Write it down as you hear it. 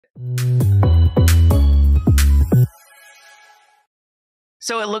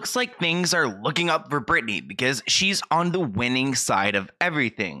So it looks like things are looking up for Britney because she's on the winning side of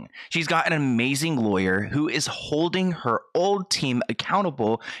everything. She's got an amazing lawyer who is holding her old team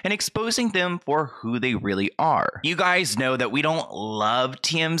accountable and exposing them for who they really are. You guys know that we don't love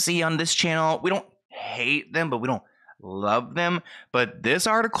TMZ on this channel. We don't hate them, but we don't love them. But this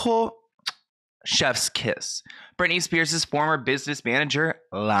article, chef's kiss. Britney Spears' former business manager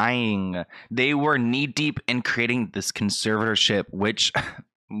lying. They were knee deep in creating this conservatorship, which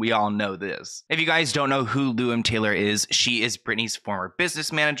we all know this. If you guys don't know who Lou Taylor is, she is Britney's former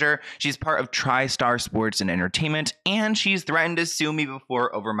business manager. She's part of TriStar Sports and Entertainment, and she's threatened to sue me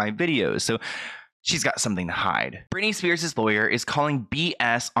before over my videos. So she's got something to hide. Britney Spears' lawyer is calling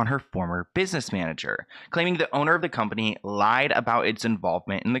BS on her former business manager, claiming the owner of the company lied about its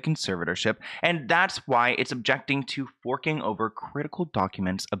involvement in the conservatorship, and that's why it's objecting to forking over critical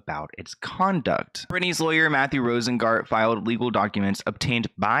documents about its conduct. Britney's lawyer, Matthew Rosengart, filed legal documents obtained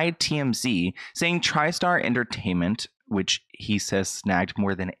by TMZ, saying TriStar Entertainment, which he says snagged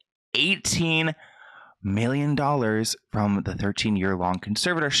more than $18 million from the 13-year-long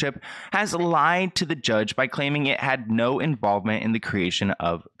conservatorship, has lied to the judge by claiming it had no involvement in the creation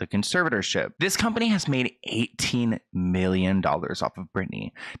of the conservatorship. This company has made $18 million off of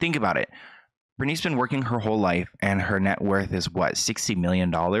Britney. Think about it. Britney's been working her whole life and her net worth is what, $60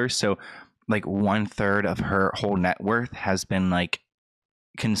 million? So like 1/3 of her whole net worth has been like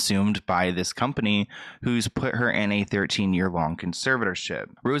consumed by this company who's put her in a 13-year-long conservatorship.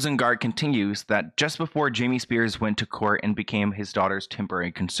 Rosengart continues that just before Jamie Spears went to court and became his daughter's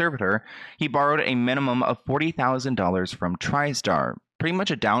temporary conservator, he borrowed a minimum of $40,000 from TriStar. Pretty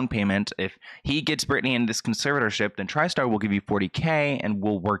much a down payment. If he gets Britney in this conservatorship, then TriStar will give you $40K and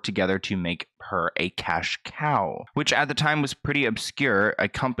we'll work together to make her a cash cow, which at the time was pretty obscure. A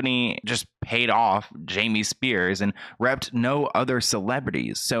company just paid off Jamie Spears and repped no other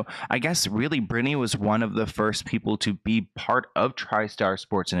celebrities. So I guess really Britney was one of the first people to be part of TriStar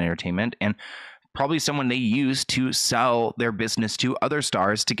Sports and Entertainment, and probably someone they used to sell their business to other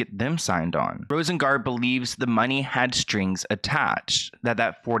stars to get them signed on. Rosengart believes the money had strings attached,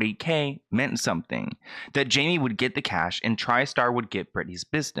 that $40K meant something, that Jamie would get the cash and TriStar would get Britney's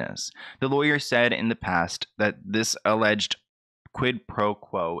business. The lawyer said in the past that this alleged quid pro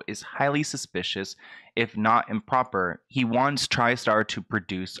quo is highly suspicious, if not improper. He wants TriStar to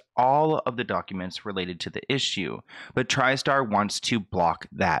produce all of the documents related to the issue, but TriStar wants to block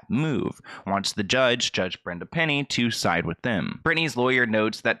that move, wants the judge, Judge Brenda Penny, to side with them. Britney's lawyer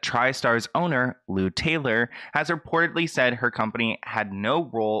notes that TriStar's owner, Lou Taylor, has reportedly said her company had no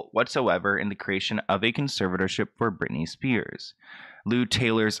role whatsoever in the creation of a conservatorship for Britney Spears. Lou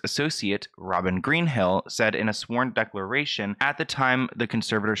Taylor's associate, Robin Greenhill, said in a sworn declaration at the time the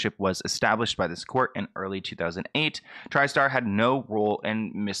conservatorship was established by this court in early 2008, TriStar had no role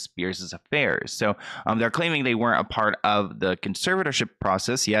in Miss Spears' affairs. So they're claiming they weren't a part of the conservatorship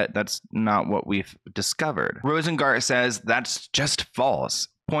process, yet that's not what we've discovered. Rosengart says that's just false,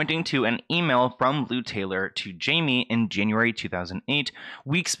 pointing to an email from Lou Taylor to Jamie in January 2008,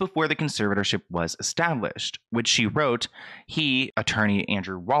 weeks before the conservatorship was established, which she wrote, he, attorney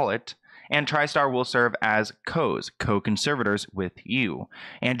Andrew Wallet, and TriStar will serve as co-conservators with you.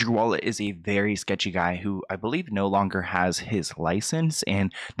 Andrew Wallet is a very sketchy guy who I believe no longer has his license,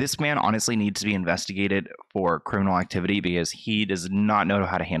 and this man honestly needs to be investigated for criminal activity because he does not know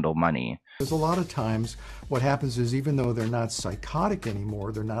how to handle money. There's a lot of times what happens is, even though they're not psychotic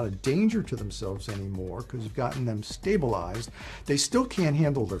anymore, they're not a danger to themselves anymore because you've gotten them stabilized, they still can't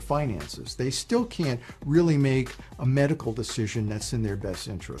handle their finances. They still can't really make a medical decision that's in their best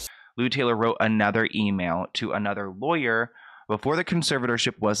interest. Lou Taylor wrote another email to another lawyer before the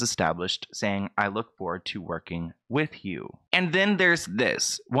conservatorship was established saying, I look forward to working with you. And then there's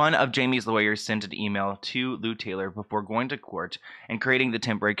this. One of Jamie's lawyers sent an email to Lou Taylor before going to court and creating the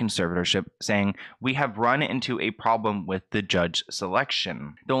temporary conservatorship saying, we have run into a problem with the judge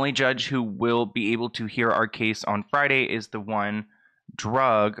selection. The only judge who will be able to hear our case on Friday is the one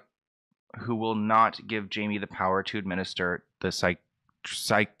drug who will not give Jamie the power to administer the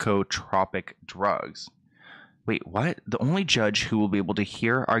psychotropic drugs. Wait, what? The only judge who will be able to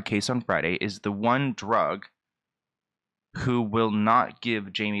hear our case on Friday is the one drug who will not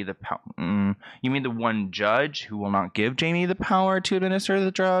give Jamie the power. You mean the one judge who will not give Jamie the power to administer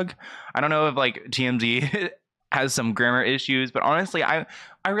the drug? I don't know if like TMZ has some grammar issues, but honestly, I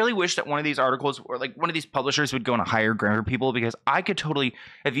really wish that one of these articles or like one of these publishers would go and hire grammar people, because I could totally,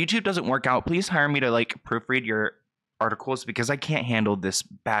 if YouTube doesn't work out, please hire me to like proofread your articles because I can't handle this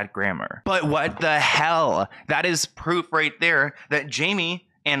bad grammar. But what the hell? That is proof right there that Jamie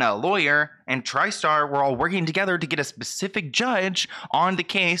and a lawyer and TriStar were all working together to get a specific judge on the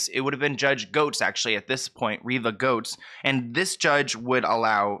case. It would have been Judge Goetz, actually, at this point, Reva Goetz. And this judge would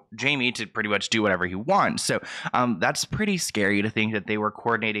allow Jamie to pretty much do whatever he wants. So that's pretty scary to think that they were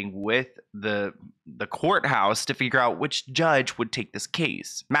coordinating with the courthouse to figure out which judge would take this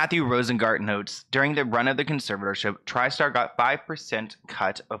case. Matthew Rosengart notes, during the run of the conservatorship, TriStar got 5%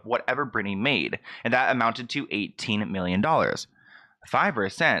 cut of whatever Britney made, and that amounted to $18 million.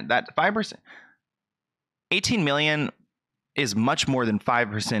 5%, that 5%, 18 million is much more than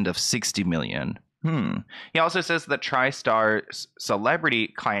 5% of 60 million. He also says that TriStar's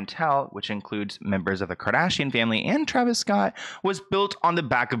celebrity clientele, which includes members of the Kardashian family and Travis Scott, was built on the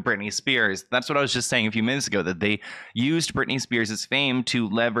back of Britney Spears. That's what I was just saying a few minutes ago, that they used Britney Spears' fame to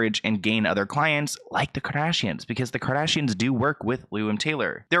leverage and gain other clients like the Kardashians, because the Kardashians do work with William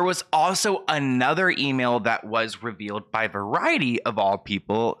Taylor. There was also another email that was revealed by Variety, of all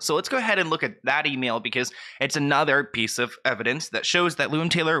people. So let's go ahead and look at that email, because it's another piece of evidence that shows that William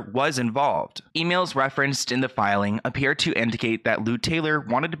Taylor was involved. Emails referenced in the filing appear to indicate that Lou Taylor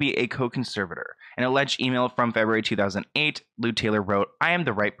wanted to be a co-conservator. An alleged email from February 2008, Lou Taylor wrote, "I am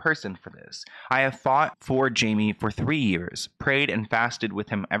the right person for this. I have fought for Jamie for 3 years, prayed and fasted with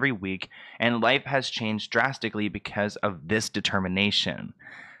him every week, and life has changed drastically because of this determination."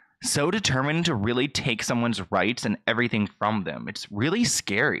 So determined to really take someone's rights and everything from them. It's really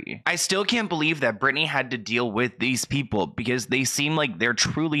scary. I still can't believe that Britney had to deal with these people, because they seem like they're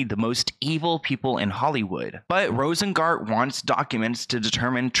truly the most evil people in Hollywood. But Rosengart wants documents to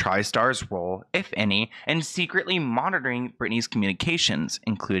determine TriStar's role, if any, in secretly monitoring Britney's communications,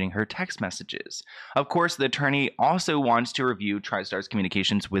 including her text messages. Of course, the attorney also wants to review TriStar's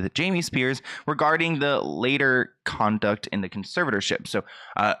communications with Jamie Spears regarding the later conduct in the conservatorship. So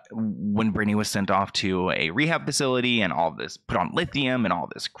when Britney was sent off to a rehab facility and all of this, put on lithium and all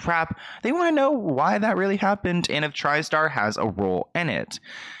this crap, they want to know why that really happened and if TriStar has a role in it.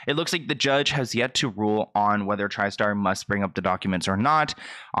 It looks like the judge has yet to rule on whether TriStar must bring up the documents or not.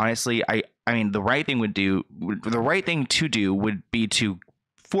 Honestly, I mean, the right thing to do would be to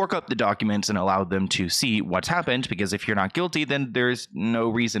fork up the documents and allow them to see what's happened, because if you're not guilty, then there's no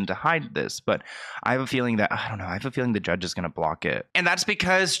reason to hide this. But I have a feeling that, I don't know, I have a feeling the judge is going to block it. And that's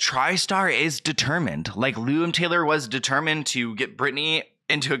because TriStar is determined. Like William Taylor was determined to get Britney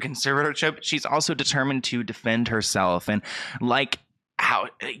into a conservatorship, she's also determined to defend herself. And like how,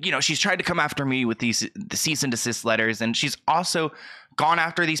 you know, she's tried to come after me with the cease and desist letters, and she's also gone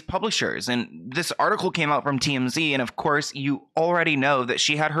after these publishers. And this article came out from TMZ, and of course you already know that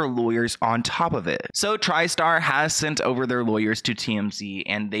she had her lawyers on top of it. So TriStar has sent over their lawyers to TMZ,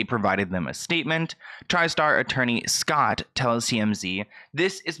 and they provided them a statement. TriStar attorney Scott tells TMZ,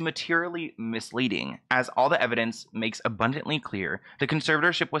 "This is materially misleading, as all the evidence makes abundantly clear the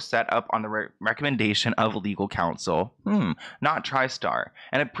conservatorship was set up on the recommendation of legal counsel, not TriStar,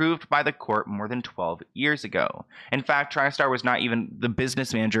 and approved by the court more than 12 years ago. In fact, TriStar was not even the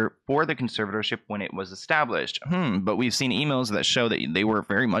business manager for the conservatorship when it was established." But we've seen emails that show that they were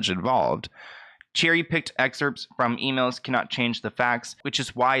very much involved. Cherry-picked excerpts from emails cannot change the facts, which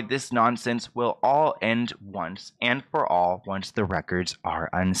is why this nonsense will all end once and for all once the records are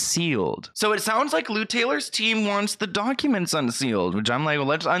unsealed. So it sounds like Lou Taylor's team wants the documents unsealed, which I'm like, well,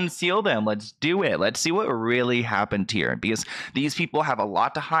 let's unseal them. Let's do it. Let's see what really happened here, because these people have a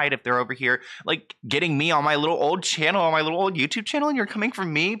lot to hide if they're over here, like getting me on my little old channel, on my little old YouTube channel, and you're coming for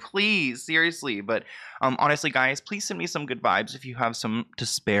me? Please, seriously. But honestly, guys, please send me some good vibes if you have some to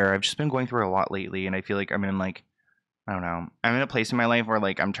spare. I've just been going through a lot lately, and I feel like I'm in, like, I don't know, I'm in a place in my life where,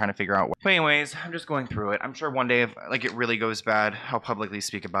 like, I'm trying to figure out what. But anyways, I'm just going through it. I'm sure one day if, like, it really goes bad, I'll publicly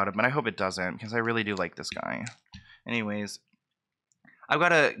speak about it, but I hope it doesn't, because I really do like this guy. Anyways, I've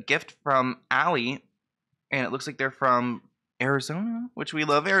got a gift from Allie, and it looks like they're from Arizona, which we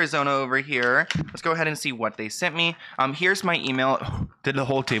love Arizona over here. Let's go ahead and see what they sent me. Here's my email. Did the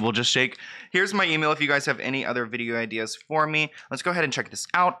whole table just shake? Here's my email if you guys have any other video ideas for me. Let's go ahead and check this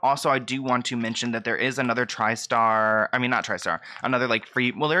out. Also, I do want to mention that there is another another like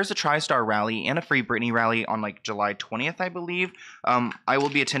free, well, there's a TriStar rally and a free Britney rally on like July 20th, I believe. I will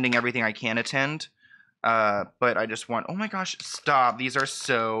be attending everything I can attend. But I just want, oh my gosh, stop. These are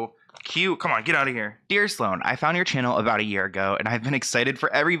so cute. Come on, get out of here. Dear Sloan, I found your channel about a year ago, and I've been excited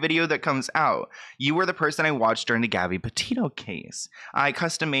for every video that comes out. You were the person I watched during the Gabby Petito case. I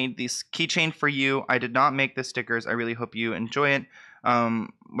custom made this keychain for you. I did not make the stickers. I really hope you enjoy it.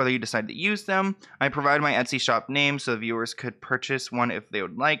 whether you decide to use them. I provide my Etsy shop name so viewers could purchase one if they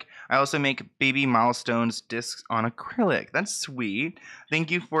would like. I also make baby milestones discs on acrylic. That's sweet. Thank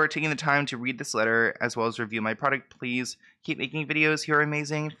you for taking the time to read this letter as well as review my product. Please keep making videos. You're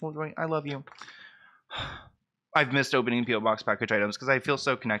amazing. I love you. I've missed opening P.O. Box package items because I feel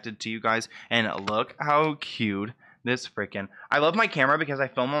so connected to you guys. And look how cute this freaking... I love my camera because I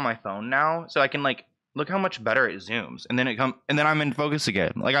film on my phone now, so I can like... Look how much better it zooms, and then I'm in focus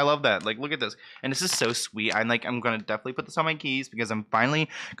again. Like, I love that. Like, look at this, and this is so sweet. I'm gonna definitely put this on my keys because I'm finally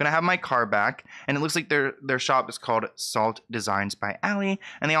gonna have my car back. And it looks like their shop is called Salt Designs by Allie,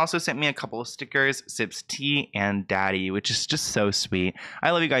 and they also sent me a couple of stickers, Sips Tea and Daddy, which is just so sweet.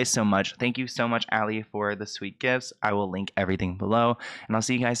 I love you guys so much. Thank you so much, Allie, for the sweet gifts. I will link everything below, and I'll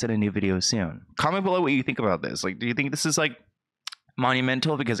see you guys in a new video soon. Comment below what you think about this. Like, do you think this is like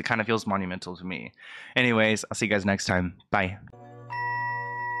monumental? Because it kind of feels monumental to me. Anyways, I'll see you guys next time. Bye.